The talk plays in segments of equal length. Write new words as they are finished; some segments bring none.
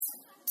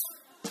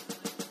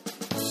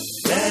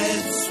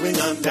Let's swing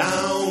on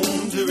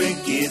down to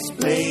Ricky's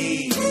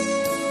place,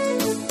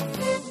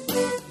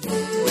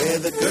 where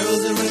the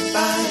girls are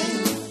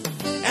refined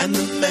and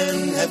the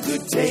men have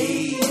good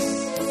taste.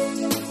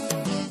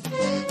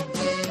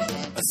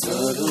 A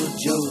subtle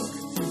joke,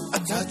 a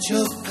touch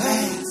of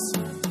class,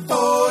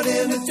 poured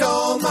in a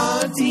tall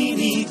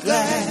martini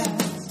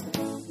glass.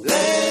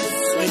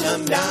 Let's swing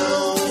on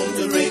down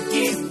to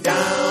Ricky's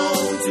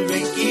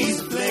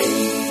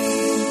place.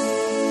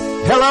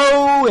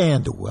 Hello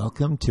and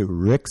welcome to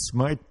Rick's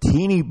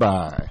Martini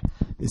Bar.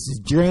 This is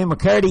Jerry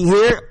McCarty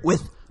here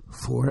with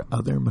 4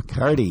 other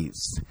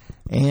McCartys.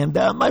 And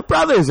my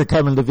brothers are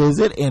coming to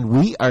visit, and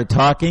we are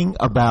talking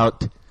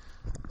about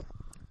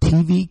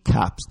TV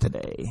cops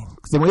today.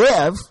 So we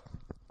have,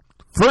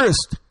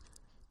 first,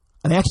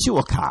 an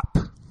actual cop.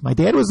 My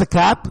dad was a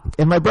cop,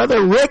 and my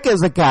brother Rick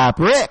is a cop.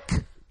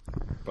 Rick!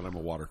 But I'm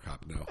a water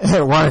cop now.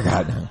 Water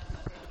cop now.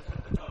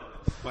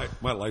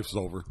 My life's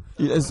over.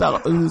 So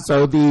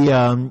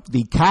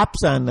the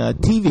cops on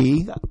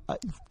TV,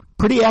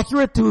 pretty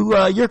accurate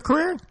to your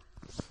career?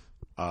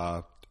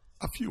 A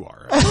few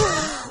are.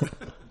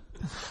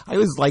 I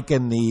was like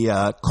in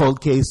the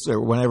cold case, or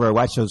whenever I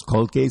watch those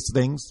cold case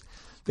things,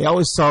 they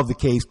always solve the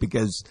case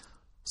because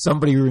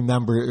somebody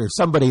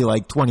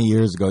like 20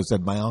 years ago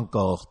said my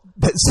uncle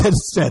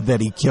said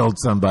that he killed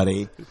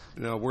somebody.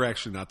 No, we're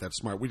actually not that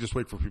smart. We just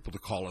wait for people to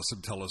call us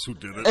and tell us who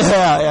did it.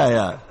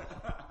 Yeah.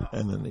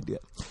 And then they do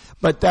it.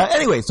 But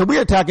anyway, so we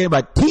are talking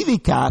about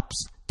TV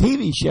cops,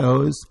 TV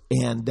shows,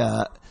 and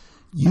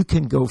you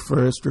can go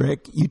first,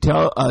 Rick. You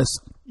tell us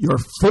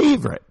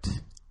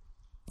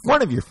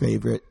one of your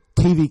favorite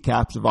TV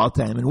cops of all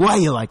time, and why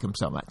you like them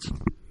so much.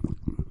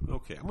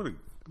 Okay, I'm gonna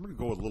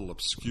go a little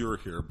obscure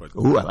here, but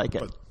ooh, I like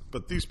it.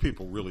 But these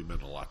people really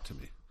meant a lot to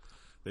me.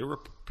 They were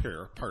a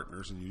pair of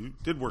partners, and you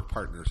did work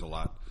partners a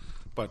lot.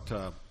 But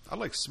I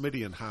like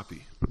Smitty and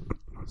Hoppy.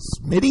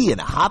 Smitty and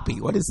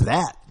Hoppy, what is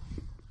that?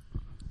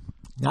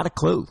 Not a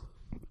clue.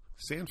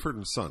 Sanford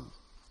and Son.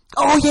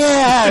 Oh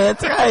yeah,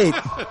 that's right.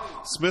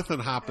 Smith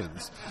and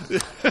Hoppins.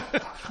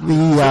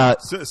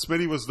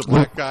 Smitty was the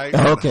black guy, and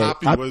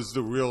Hoppy was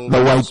the real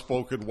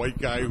outspoken white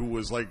guy who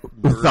was like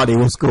nerd. Thought he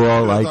was cool.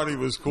 Thought he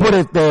was cool. Put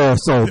it there,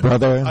 soul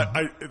brother.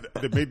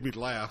 They made me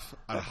laugh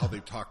at how they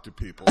talk to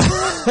people.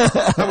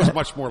 That was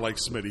much more like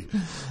Smitty.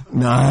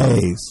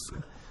 Nice,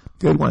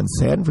 good one,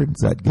 Sanford.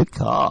 Good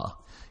call.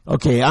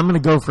 Okay, I'm going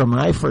to go for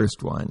my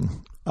first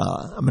one.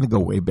 I'm going to go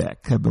way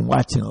back. I've been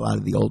watching a lot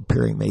of the old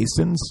Perry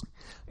Masons.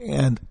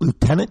 And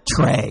Lieutenant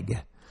Tragg,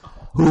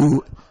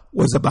 who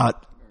was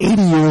about 80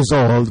 years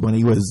old when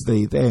he was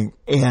the thing,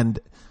 and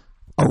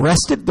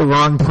arrested the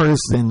wrong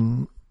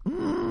person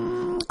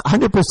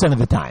 100% of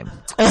the time.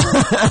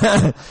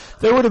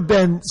 There would have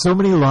been so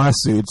many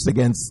lawsuits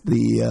against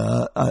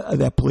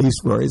that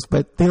police force,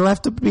 but they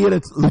left him to be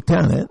a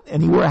lieutenant,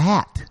 and he wore a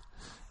hat.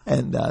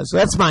 And so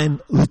that's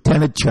mine,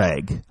 Lieutenant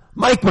Tragg.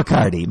 Mike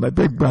McCarty, my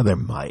big brother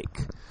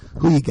Mike.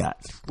 Who you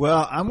got?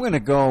 Well, I'm going to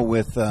go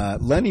with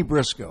Lenny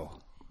Briscoe.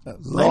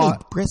 Lenny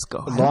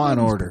Briscoe, Law and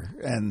Order,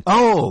 and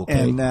okay.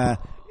 And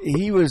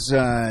he was,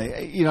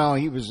 he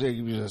was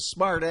a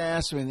smart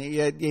ass, and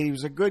he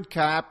was a good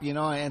cop,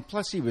 and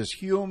plus he was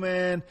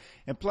human,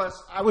 and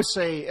plus I would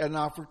say, and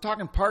now if we're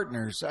talking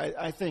partners,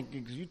 I think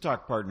because you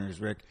talk partners,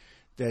 Rick,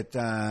 that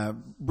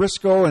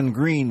Briscoe and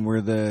Green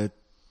were the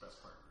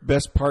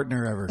best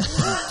partner ever.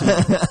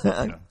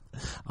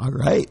 All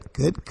right,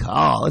 good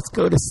call. Let's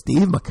go to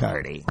Steve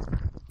McCarty.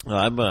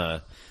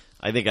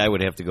 I think I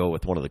would have to go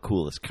with one of the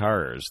coolest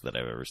cars that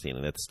I've ever seen,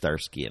 and that's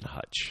Starsky and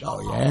Hutch. Oh,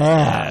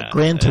 yeah.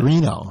 Gran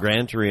Torino.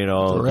 Gran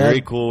Torino.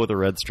 Very cool with a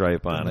red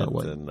stripe on it.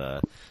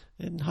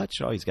 And Hutch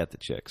always got the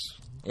chicks.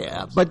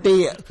 Yeah, but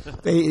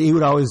he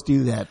would always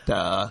do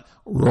that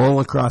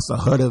roll across the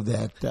hood of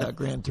that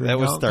Gran Torino. That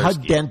was Starsky. How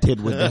dented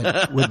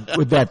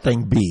would that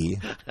thing be?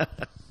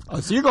 Oh,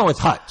 so you're going with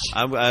Hutch.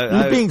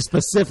 You're being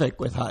specific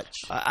with Hutch.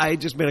 I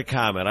just made a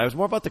comment. I was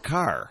more about the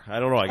car. I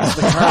don't know. I guess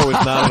the car was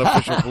not an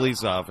official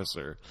police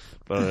officer.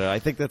 But I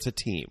think that's a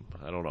team.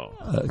 I don't know.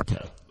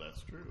 Okay.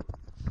 That's true.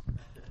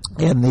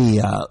 And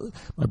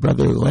my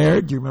brother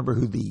Laird, do you remember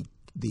who the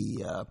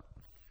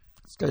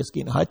Starsky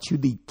and Hutch, who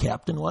the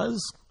captain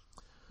was?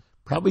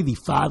 Probably the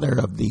father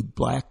of the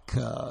black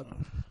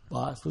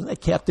boss. Wasn't that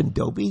Captain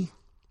Dobie?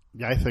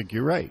 Yeah, I think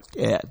you're right.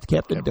 Yeah,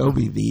 Captain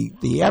Dobie,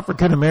 the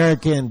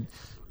African-American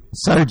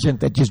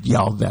sergeant that just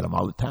yelled at him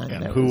all the time.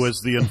 And who was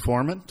the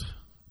informant?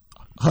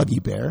 Huggy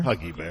Bear.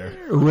 Huggy Bear.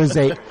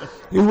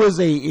 He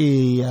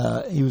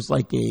was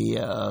like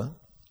a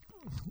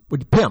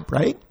pimp,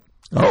 right?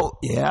 Oh,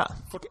 yeah.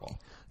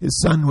 Football.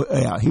 His son,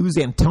 he was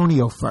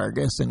Antonio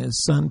Fargas, and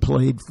his son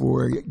played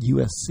for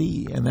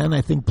USC, and then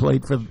I think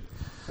played for,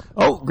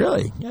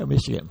 really? Yeah,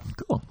 Michigan.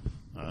 Cool.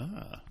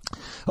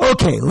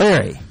 Okay,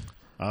 Larry.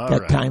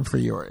 Got time for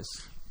yours.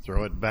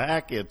 Throw it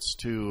back. It's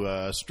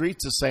to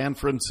Streets of San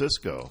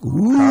Francisco.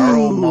 Ooh.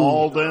 Carl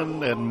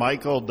Malden and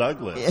Michael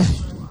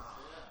Douglas.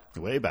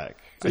 Way back.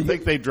 I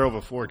think they drove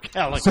a Ford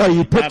Galaxy. So are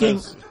you not picking?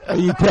 us.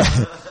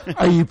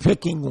 Are you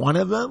picking one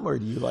of them, or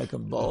do you like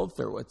them both,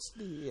 or what's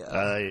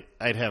the?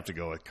 I'd have to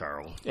go with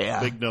Carl. Yeah.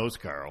 Big nose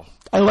Carl.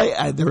 I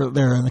like there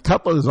are a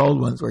couple of those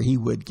old ones where he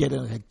would get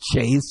in a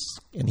chase,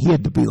 and he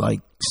had to be like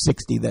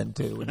 60 then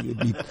too, and he would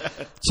be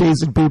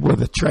chasing people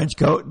with a trench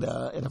coat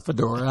and a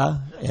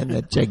fedora and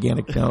a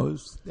gigantic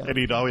nose. And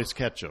he'd always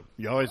catch him.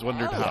 You always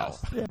wondered how.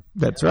 Yeah,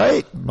 that's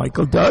right,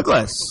 Michael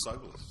Douglas,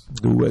 Douglas.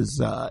 who was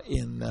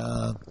in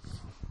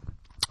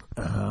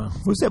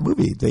what was that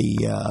movie?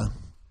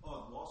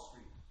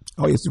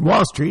 Oh, he's in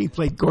Wall Street. He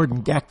played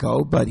Gordon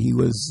Gekko, but he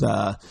was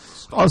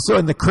also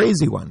in the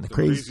Crazy One. The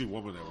crazy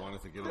woman that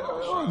wanted to get out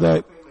of the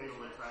shop.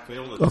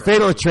 The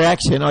Fatal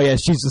Attraction. Oh yeah,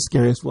 she's the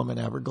scariest woman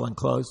ever. Glenn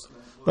Close.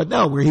 But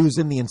no, where he was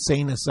in the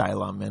insane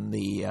asylum and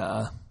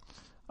the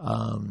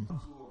One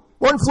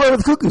Flew Over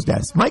the Cuckoo's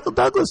Nest. Michael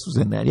Douglas was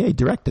in that. Yeah, he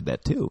directed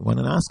that too. Won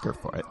an Oscar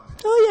for it.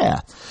 Oh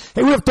yeah.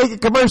 Hey, we have to take a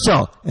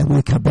commercial, and when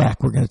we come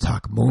back, we're going to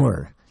talk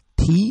more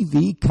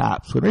TV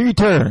Cops when we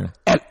return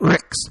at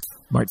Rick's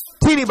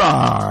Martini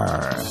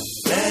Bar.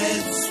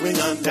 Let's swing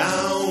on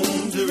down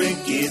to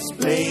Ricky's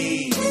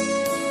place,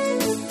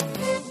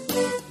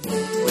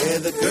 where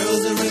the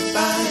girls are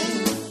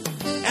refined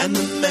and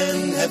the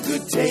men have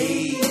good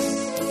taste.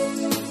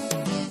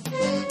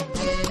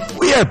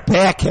 We are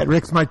back at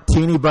Rick's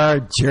Martini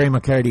Bar. Jerry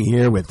McCarty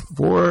here with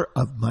four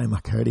of my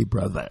McCarty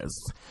brothers.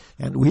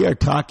 And we are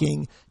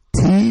talking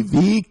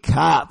TV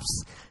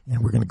Cops.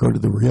 And we're going to go to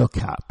the real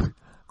cop.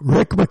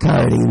 Rick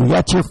McCarty, we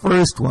got your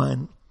first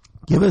one.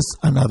 Give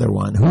us another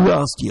one. Who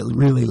else do you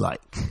really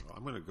like?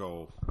 I'm going to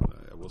go,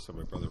 I will say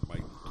my brother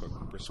Mike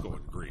took Briscoe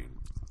and Green,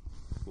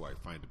 who I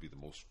find to be the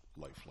most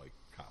lifelike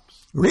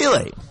cops.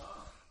 Really?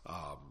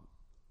 I'm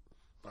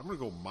going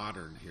to go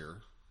modern here.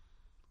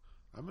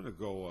 I'm going to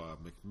go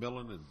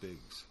McMillan and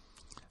Biggs.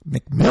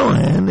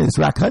 McMillan is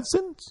Rock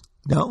Hudson?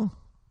 No.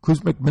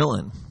 Who's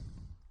McMillan?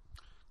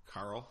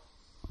 Carl.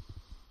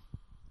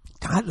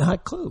 God, not a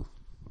clue.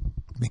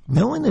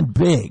 McMillan and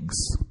Biggs.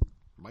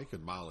 Mike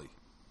and Molly.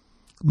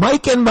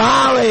 Mike and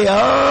Molly.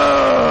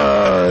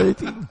 Oh.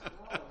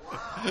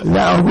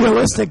 No,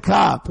 realistic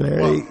cop.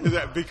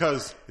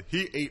 Because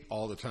he ate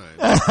all the time.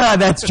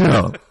 That's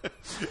true.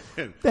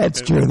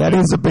 That's true. That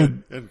is a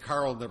big. And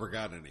Carl never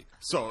got any.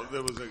 So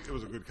it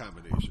was a good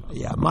combination.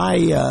 Yeah,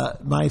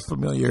 my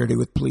familiarity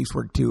with police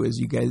work too is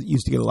you guys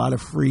used to get a lot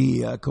of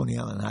free Coney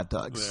Island hot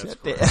dogs.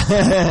 That's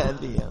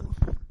At the end.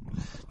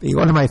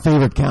 One of my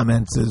favorite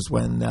comments is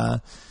when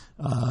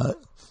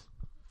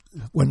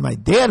my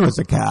dad was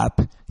a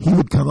cop, he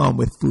would come home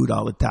with food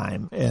all the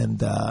time.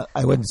 And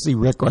I went to see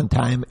Rick one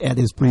time at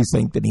his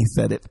precinct, and he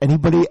said, if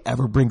anybody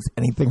ever brings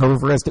anything over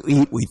for us to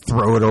eat, we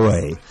throw it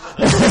away.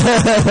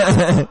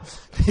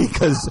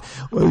 Because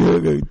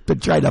they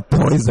tried to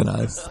poison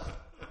us.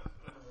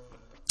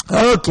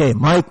 Okay,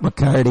 Mike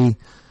McCarty.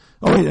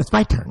 Oh, wait, it's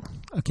my turn.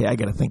 Okay, I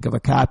got to think of a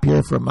cop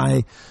here for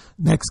my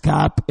next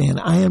cop, and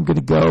I am going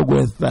to go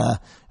with. I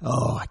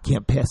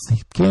can't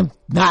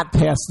not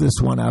pass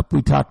this one up.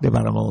 We talked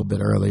about him a little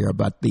bit earlier,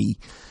 but he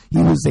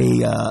was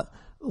a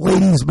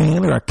ladies'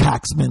 man or a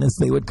coxman, as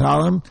they would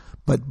call him.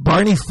 But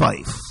Barney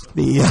Fife,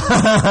 the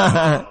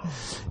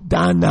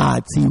Don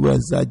Knotts, he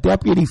was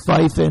Deputy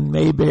Fife in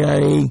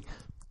Mayberry,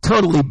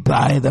 totally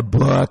by the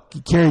book.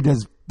 He carried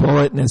his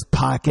bullet in his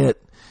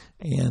pocket,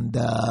 and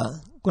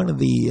one of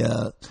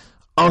the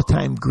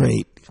all-time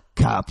great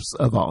cops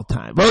of all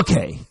time.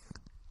 Okay,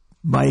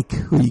 Mike,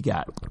 who you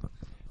got?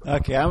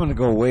 Okay, I'm going to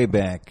go way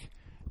back.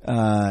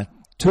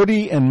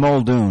 Tootie and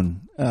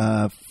Muldoon.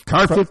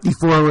 Car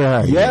 54, where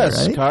are you?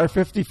 Yes, right? Car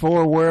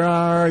 54, where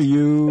are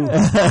you?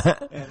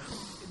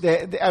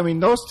 I mean,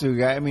 those two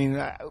guys, I mean,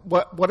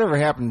 whatever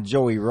happened to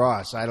Joey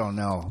Ross, I don't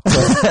know.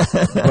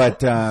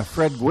 But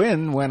Fred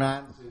Gwynn went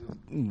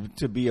on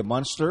to be a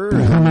Munster.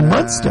 Herman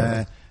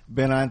Munster.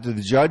 Been on to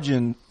the judge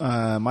and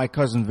My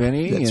Cousin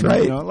Vinny. That's and,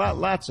 right. You know,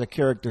 lots of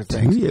character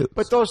things. you?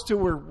 But those two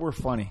were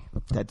funny.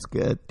 That's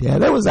good. Yeah,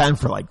 that was on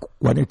for like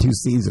 1 or 2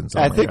 seasons.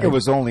 I only, think right? it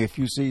was only a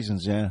few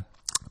seasons, yeah.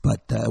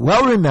 But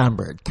well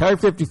remembered. Car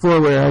 54,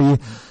 where are you?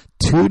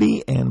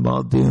 Tootie and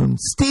Muldoon.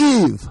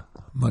 Steve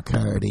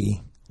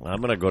McCarty.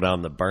 I'm going to go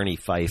down the Barney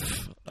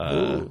Fife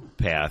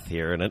path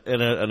here. And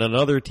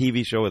another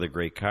TV show with a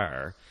great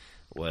car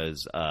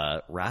was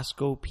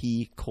Roscoe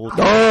P.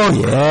 Coltrane. Oh,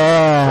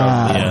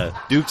 yeah. From the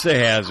Dukes of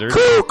Hazzard.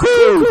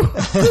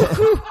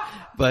 Coo.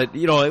 But,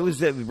 you know, it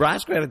was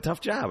Roscoe had a tough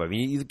job. I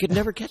mean, you could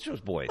never catch those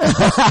boys.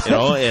 You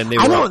know, and they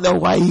were, I don't know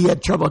why he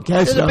had trouble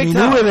catching them. He knew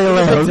town. where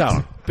they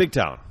lived. Big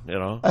town, you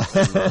know.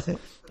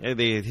 And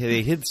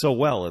they hid so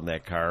well in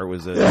that car. It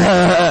was a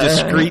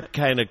discreet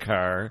kind of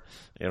car,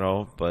 you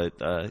know. But,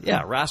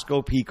 yeah,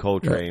 Roscoe P.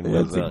 Coltrane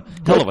was a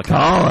hell of a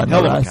cop.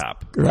 Hell of a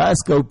cop.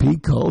 Roscoe P.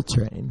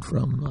 Coltrane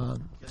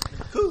from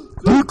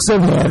Dukes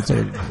of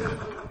Hazzard.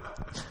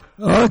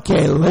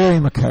 Okay, Larry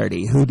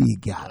McCarty, who do you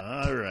got?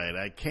 All right.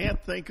 I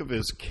can't think of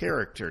his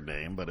character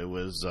name, but it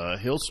was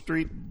Hill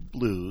Street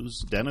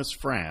Blues, Dennis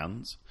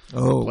Franz.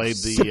 Oh, Played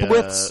the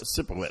Sipowicz.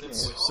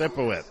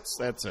 Sipowicz.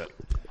 That's it.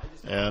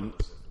 And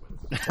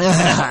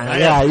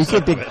Yeah, you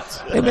could. They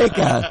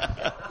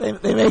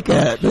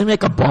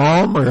make a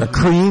balm or a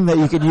cream that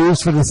you could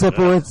use for the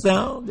Sipowicz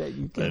now. That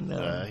you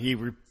can. He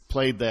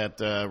played that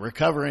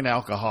recovering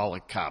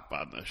alcoholic cop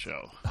on the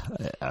show,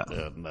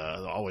 and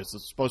always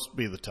supposed to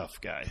be the tough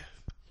guy.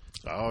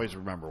 So I always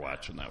remember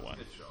watching that one.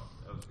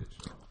 That was a good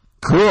show.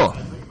 Cool.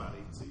 I think about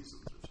 8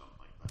 seasons or something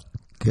like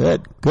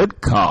that.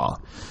 Good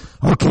call.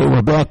 Okay,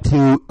 we're back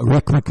to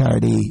Rick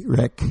McCarty.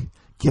 Rick,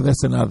 give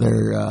us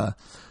another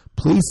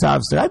police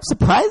officer. I'm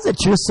surprised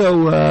that you're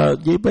so,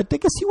 but I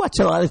guess you watch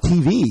a lot of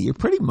TV. You're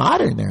pretty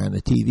modern there on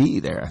the TV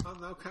there.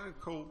 I'm now kind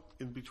of cold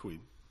in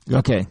between.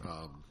 Okay.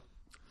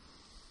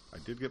 I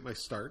did get my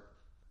start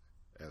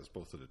as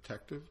both a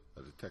detective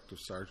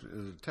sergeant,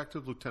 and a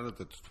detective lieutenant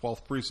at the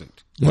 12th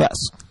Precinct. Yes.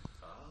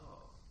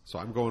 So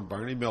I'm going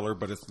Barney Miller,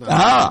 but it's not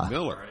Barney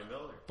Miller.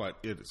 But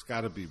it's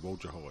got to be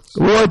Wojciechowicz.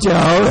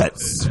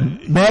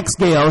 Wojciechowicz. Max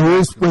Gale,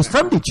 who was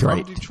from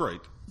Detroit. From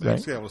Detroit.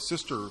 Max Gale's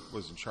sister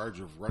was in charge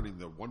of running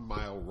the 1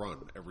 mile run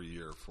every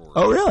year for.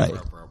 Oh, really? I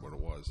forgot what it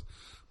was.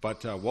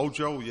 But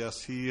Wojo,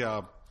 yes, he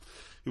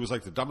was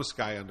like the dumbest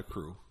guy on the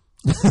crew.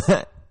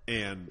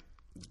 And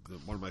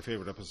one of my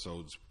favorite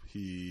episodes,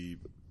 he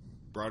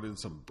brought in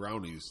some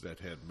brownies that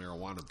had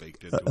marijuana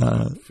baked into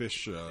them.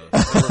 Fish. Abe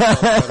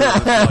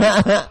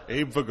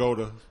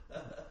Vigoda.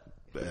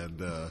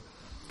 And,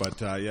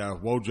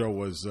 Wojo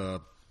was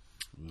a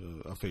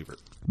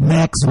favorite.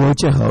 Max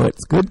Wojciechowicz.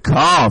 Good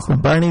call from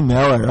Barney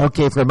Miller.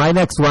 Okay, for my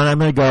next one, I'm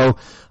going to go,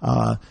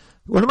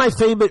 one of my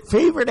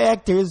favorite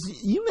actors.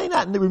 You may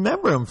not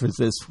remember him for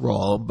this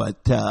role,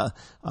 but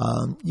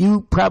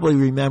you probably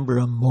remember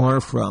him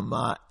more from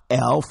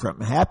Al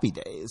from Happy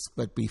Days.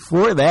 But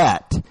before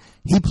that,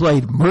 he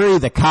played Murray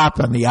the cop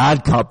on The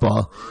Odd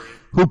Couple,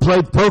 who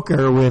played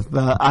poker with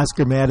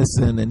Oscar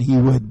Madison, and he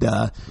would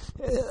the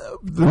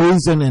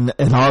reason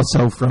and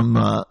also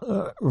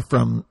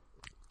from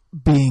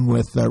being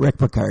with Rick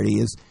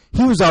McCarty is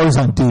he was always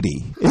on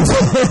duty.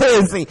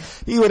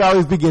 He would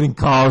always be getting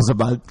calls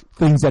about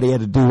things that he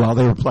had to do while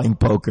they were playing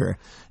poker,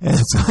 and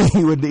so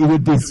he wouldn't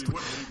leave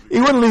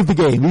the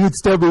game. He would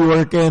still be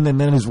working, and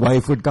then his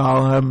wife would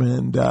call him,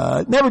 and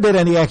never did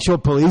any actual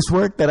police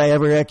work that I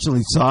ever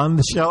actually saw on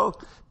the show.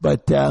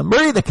 But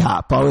Murray the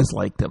cop, always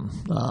liked him.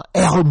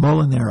 Al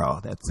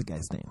Molinaro, that's the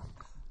guy's name.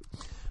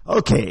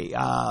 Okay,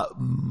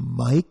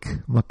 Mike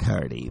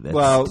McCarty.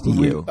 That's to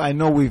you. I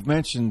know we've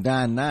mentioned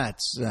Don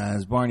Knotts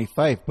as Barney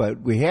Fife,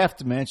 but we have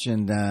to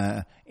mention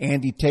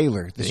Andy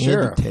Taylor, the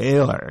sheriff. Andy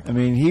Taylor. I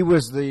mean, he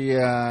was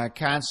the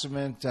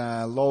consummate,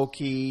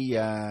 low-key,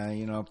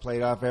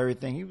 played off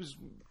everything. He was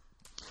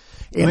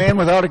a man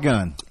without a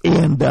gun.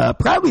 And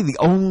probably the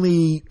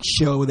only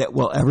show that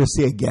we'll ever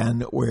see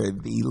again where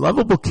the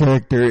lovable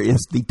character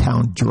is the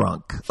town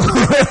drunk.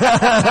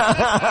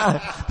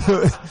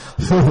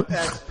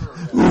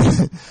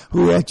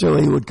 who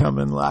actually would come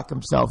and lock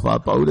himself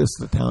up, Otis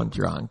the town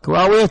drunk.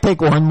 Well, we'll take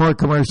one more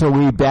commercial.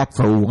 We'll be back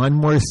for one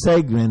more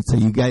segment, so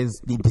you guys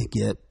need to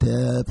get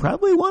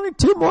probably 1 or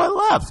 2 more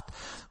left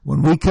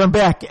when we come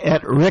back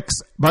at Rick's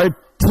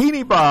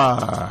Martini Bar.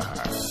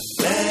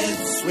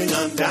 Let's swing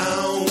on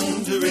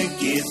down to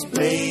Ricky's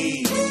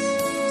place,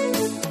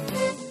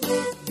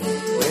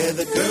 where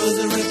the girls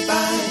are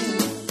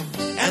refined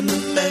and the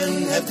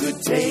men have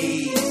good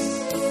taste.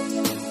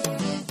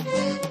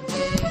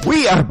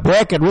 We are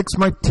back at Rick's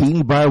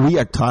Martini Bar. We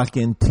are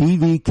talking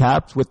TV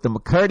cops with the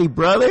McCarty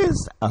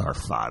brothers. Our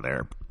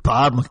father,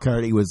 Bob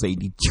McCarty, was a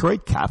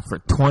Detroit cop for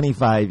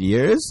 25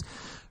 years.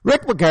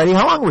 Rick McCarty,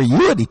 how long were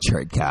you a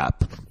Detroit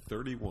cop?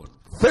 31.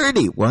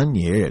 31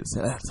 years.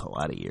 That's a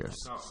lot of years.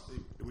 Now,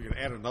 we can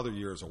add another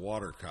year as a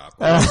water cop.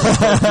 That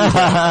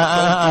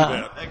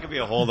could be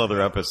a whole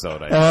other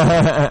episode,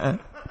 I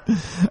think.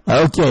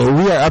 Okay,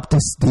 we are up to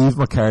Steve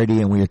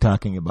McCarty, and we are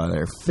talking about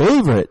our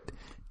favorite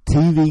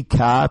TV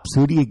cops.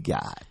 Who do you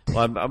got?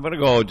 Well, I'm going to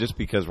go just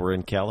because we're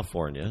in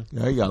California.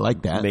 There you go. I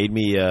like that. Made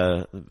me.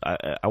 I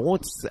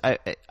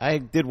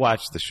did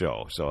watch the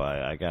show, so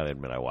I got to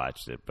admit I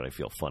watched it, but I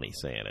feel funny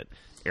saying it.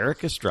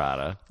 Eric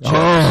Estrada.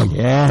 Oh,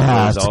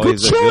 yeah. It's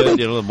always a good,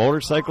 the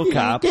motorcycle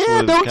cop.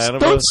 Yeah,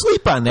 don't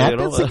sleep on that.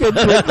 That's a good,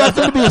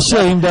 nothing to be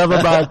ashamed of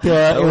about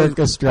Eric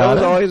Estrada. That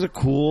was always a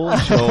cool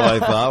show, I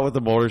thought, with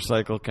the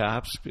motorcycle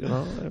cops.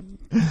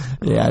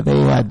 Yeah,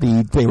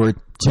 they were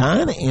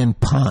John and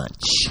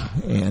Ponch,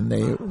 and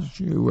they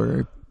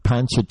were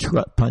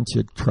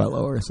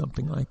Ponchatrello or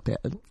something like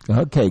that.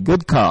 Okay,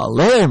 good call.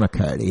 Larry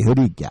McCarty, who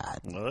do you got?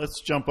 Well, let's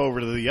jump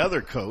over to the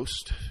other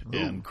coast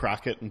in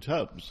Crockett and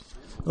Tubbs.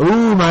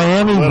 Ooh,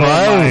 Miami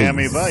Vice.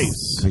 Miami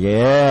Vice.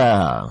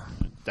 Yeah.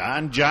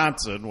 Don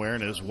Johnson wearing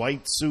his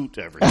white suit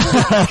every day.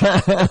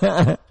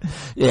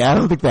 Yeah, I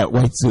don't think that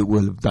white suit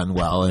would have done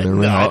well in a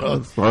real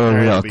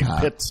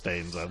cop. Pit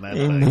stains on that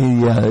thing.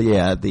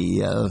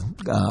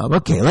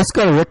 Okay, let's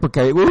go to Rick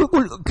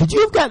McCarty. Could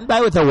you have gotten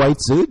by with a white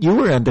suit? You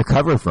were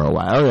undercover for a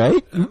while,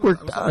 right? You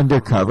worked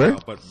undercover.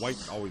 But white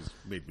always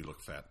made me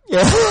look fat.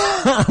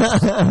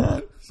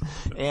 Yeah.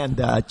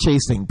 And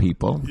chasing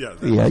people. Yeah.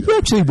 You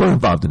actually were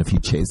involved in a few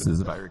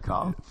chases, if I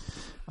recall.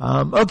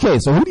 Okay,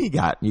 so who do you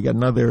got? You got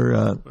another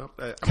I'm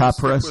cop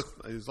for gonna us? stick with-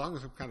 as long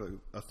as I'm kind of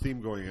a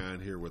theme going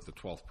on here with the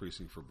 12th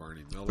precinct for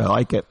Barney Miller. I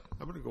like it.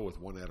 I'm going to go with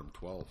 1 Adam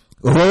 12.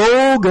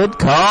 Oh, good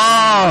Go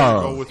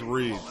call. with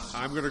Reed.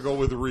 I'm going to go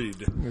with Reed.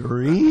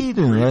 Reed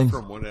and Reed then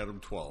from 1 Adam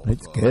 12.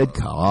 That's good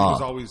call. He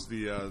was always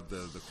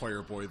the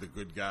choir boy, the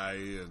good guy,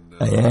 and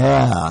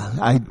yeah,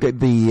 I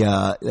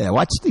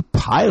watched the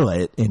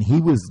pilot, and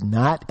he was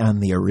not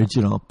on the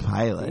original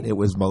pilot. It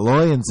was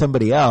Malloy and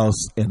somebody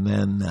else, and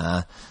then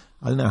I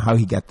don't know how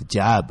he got the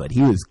job, but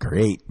he was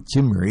great.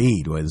 Jim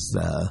Reed was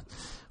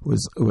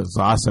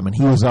awesome, and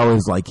he was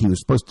always like he was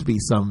supposed to be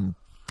some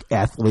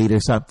athlete or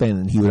something,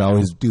 and he would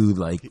always do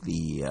like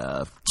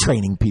the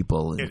training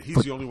people. and he's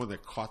the only one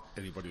that caught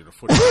anybody in a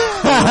football.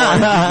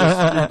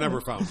 Otherwise, you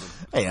never found him.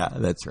 Yeah,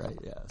 that's right.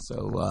 Yeah.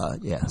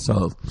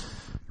 So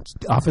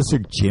Officer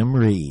Jim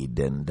Reed,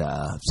 and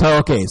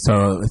so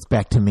it's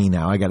back to me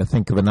now. I got to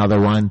think of another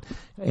one,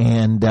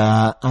 and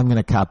I'm going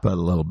to cop out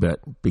a little bit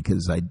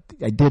because I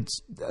did,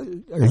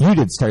 or you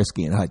did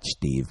Starsky and Hutch,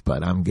 Steve,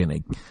 but I'm going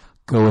to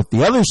go with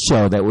the other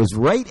show that was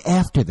right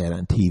after that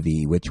on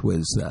TV, which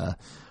was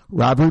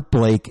Robert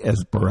Blake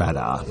as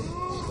Beretta.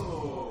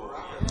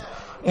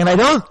 And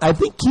I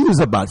think he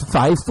was about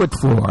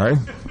 5'4",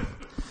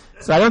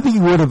 so I don't think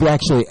he would have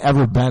actually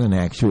ever been an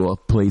actual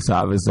police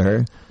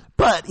officer.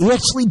 But he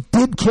actually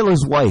did kill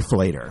his wife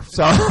later,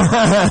 so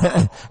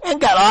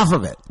and got off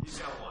of it.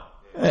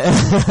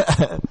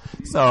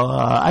 So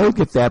I would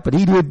get that, but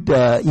he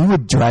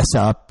would dress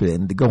up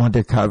and go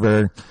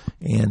undercover.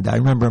 And I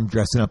remember him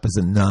dressing up as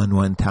a nun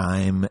one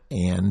time,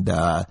 and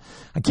I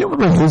can't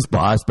remember his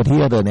boss, but he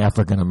had an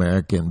African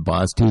American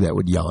boss too that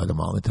would yell at him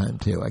all the time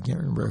too. I can't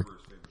remember.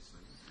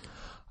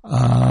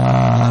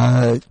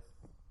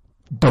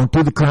 Don't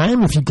do the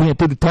crime if you can't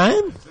do the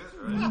time.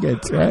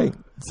 That's right.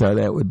 So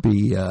that would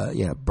be,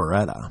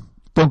 Beretta.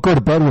 Don't go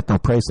to bed with no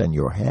price on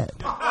your head.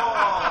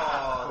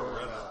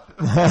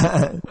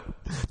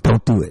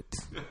 Don't do it.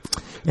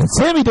 And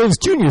Sammy Davis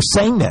Jr.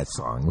 sang that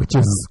song, which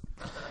is,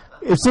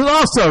 it's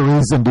also a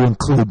reason to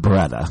include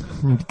Beretta,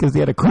 because he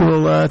had a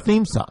cool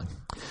theme song.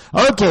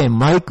 Okay,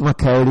 Mike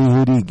McCarty,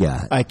 who do you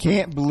got? I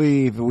can't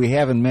believe we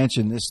haven't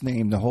mentioned this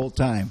name the whole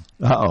time.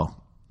 Uh-oh.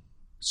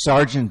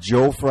 Sergeant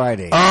Joe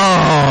Friday. Oh,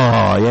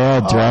 yeah,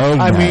 Dragnet.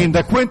 I mean,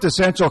 the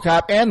quintessential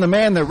cop and the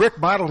man that Rick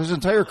modeled his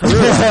entire career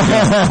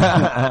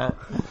on.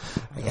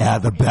 Yeah,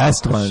 the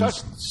best ones.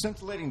 Such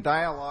scintillating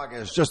dialogue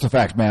is just a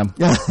fact, ma'am.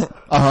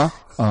 The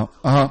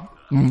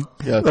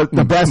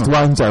best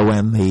ones are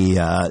when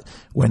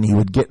he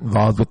would get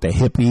involved with the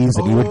hippies,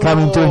 and he would come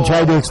into and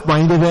try to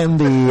explain to them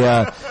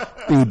the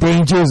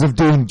dangers of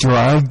doing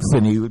drugs,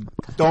 and he would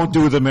Don't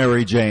do the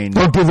Mary Jane.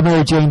 don't do the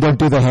Mary Jane, don't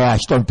do the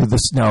hash, don't do the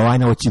snow. I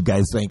know what you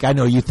guys think. I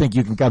know you think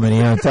you can come in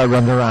here and start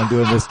running around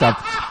doing this stuff,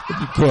 but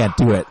you can't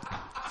do it.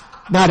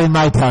 Not in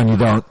my town, you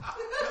don't.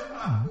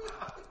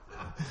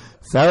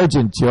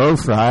 Sergeant Joe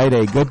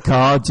Friday, good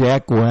call.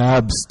 Jack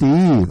Webb,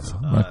 Steve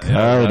I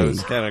McCarty.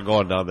 was kind of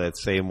going down that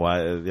same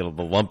way, the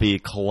lumpy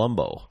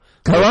Columbo.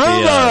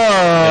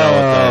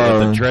 Columbo!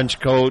 With the trench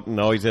coat, and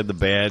always had the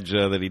badge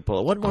that he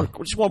pulled.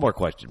 Just one more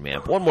question,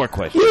 ma'am. One more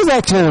question. He was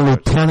actually a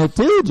lieutenant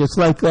too, just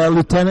like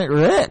Lieutenant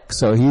Rick.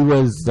 So he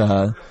was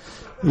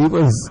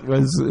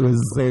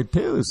there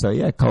too. So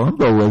yeah,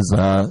 Columbo was.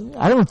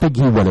 I don't think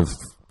he would have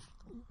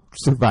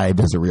survived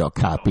as a real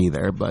cop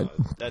either, but.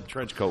 That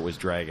trench coat was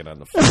dragging on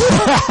the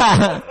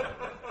floor.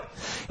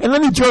 And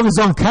then he drove his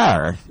own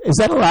car. Is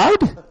that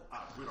allowed?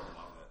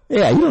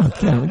 Yeah, you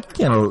can't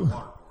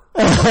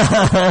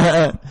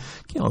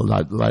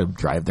let them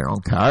drive their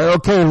own car.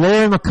 Okay,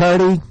 Larry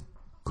McCarty,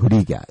 who do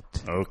you got?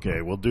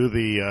 Okay, we'll do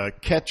the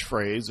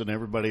catchphrase, and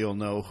everybody will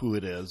know who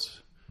it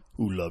is.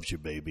 Who loves you,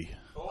 baby?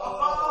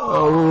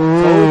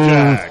 Oh,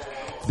 Jack.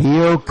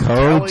 Theo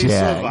Telly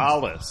Kojak.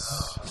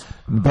 Savalas.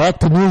 Back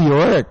to New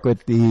York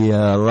with the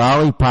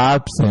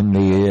lollipops and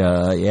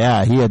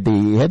the he had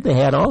the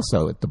hat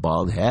also with the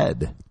bald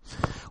head.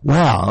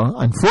 Well,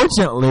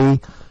 unfortunately,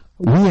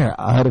 we are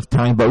out of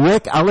time. But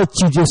Rick, I'll let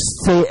you just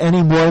say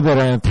any more that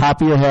are on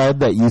top of your head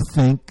that you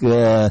think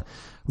were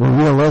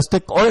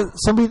realistic, or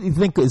somebody you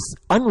think is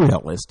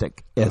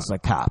unrealistic as a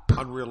cop.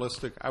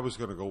 Unrealistic. I was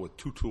going to go with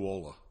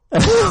Tutuola.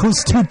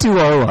 Who's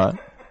Tutuola?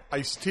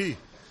 Ice-T.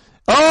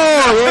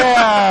 Oh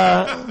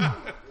yeah.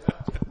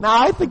 No,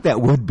 I think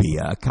that would be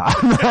a cop.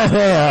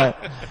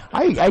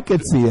 I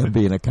could see him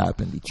being a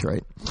cop in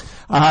Detroit.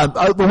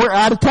 We're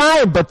out of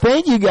time, but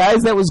thank you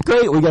guys. That was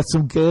great. We got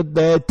some good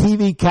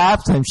TV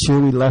cops. I'm sure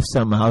we left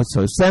some out.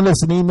 So send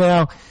us an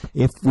email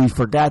if we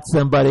forgot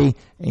somebody,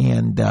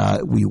 and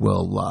we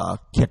will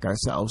kick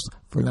ourselves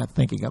for not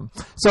thinking of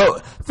them. So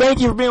thank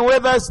you for being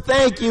with us.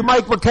 Thank you,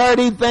 Mike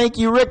McCarty. Thank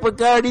you, Rick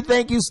McCarty.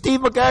 Thank you,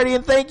 Steve McCarty.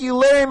 And thank you,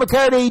 Larry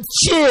McCarty.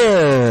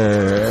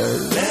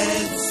 Cheers.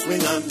 Let's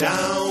swing on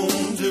down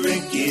to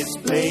Ricky's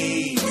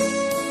place,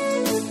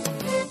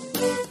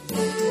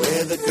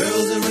 where the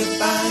girls are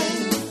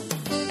refined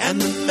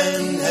and the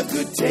men have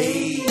good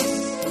taste.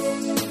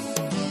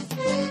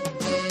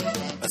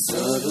 A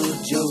subtle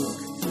joke,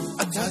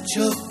 a touch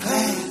of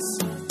class,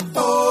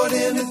 poured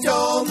in a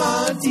tall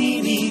Montana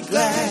martini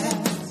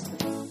glass.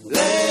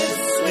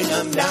 Let's swing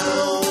 'em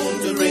down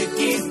to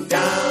Ricky's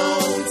down.